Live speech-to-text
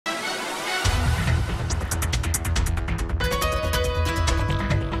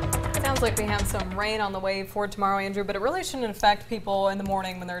Sounds like we have some rain on the way for tomorrow, Andrew, but it really shouldn't affect people in the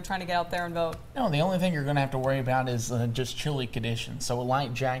morning when they're trying to get out there and vote. No, the only thing you're going to have to worry about is just chilly conditions. So a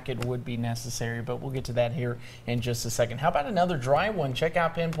light jacket would be necessary, but we'll get to that here in just a second. How about another dry one? Check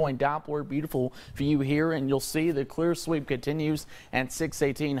out Pinpoint Doppler. Beautiful view here, and you'll see the clear sweep continues at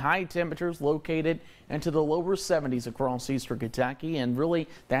 618. High temperatures located into the lower 70s across eastern Kentucky, and really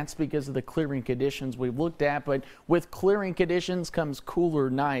that's because of the clearing conditions we've looked at. But with clearing conditions comes cooler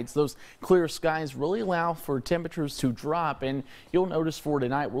nights. Those clear skies really allow for temperatures to drop, and you'll notice for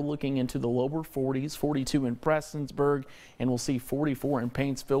tonight we're looking into the lower 40s, 42 in Prestonsburg, and we'll see 44 in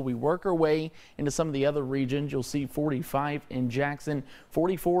Paintsville. We work our way into some of the other regions. You'll see 45 in Jackson,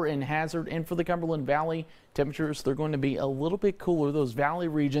 44 in Hazard, and for the Cumberland Valley, temperatures, they're going to be a little bit cooler. Those valley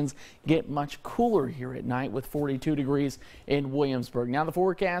regions get much cooler here at night with 42 degrees in Williamsburg. Now the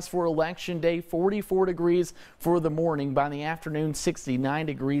forecast for Election Day, 44 degrees for the morning. By the afternoon, 69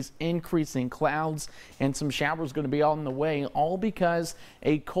 degrees, increasing clouds, and some showers going to be on the way, all because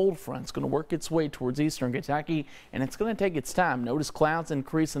a cold front's going to work its way towards eastern Kentucky, and it's going to take its time. Notice clouds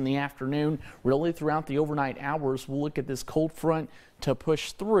increase in the afternoon, really throughout the overnight hours. We'll look at this cold front to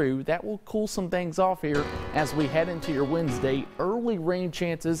push through. That will cool some things off here as we head into your Wednesday. Early rain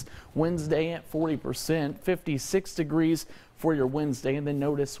chances Wednesday at 40%, 56 degrees for your Wednesday. And then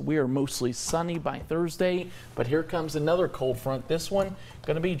notice we are mostly sunny by Thursday, but here comes another cold front. This one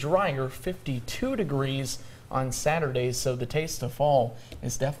going to be drier, 52 degrees on Saturday, so the taste of fall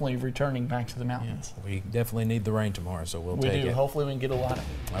is definitely returning back to the mountains. Yeah, we definitely need the rain tomorrow, so we'll take it. We do. Hopefully we can get a lot of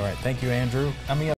it. All right, thank you, Andrew.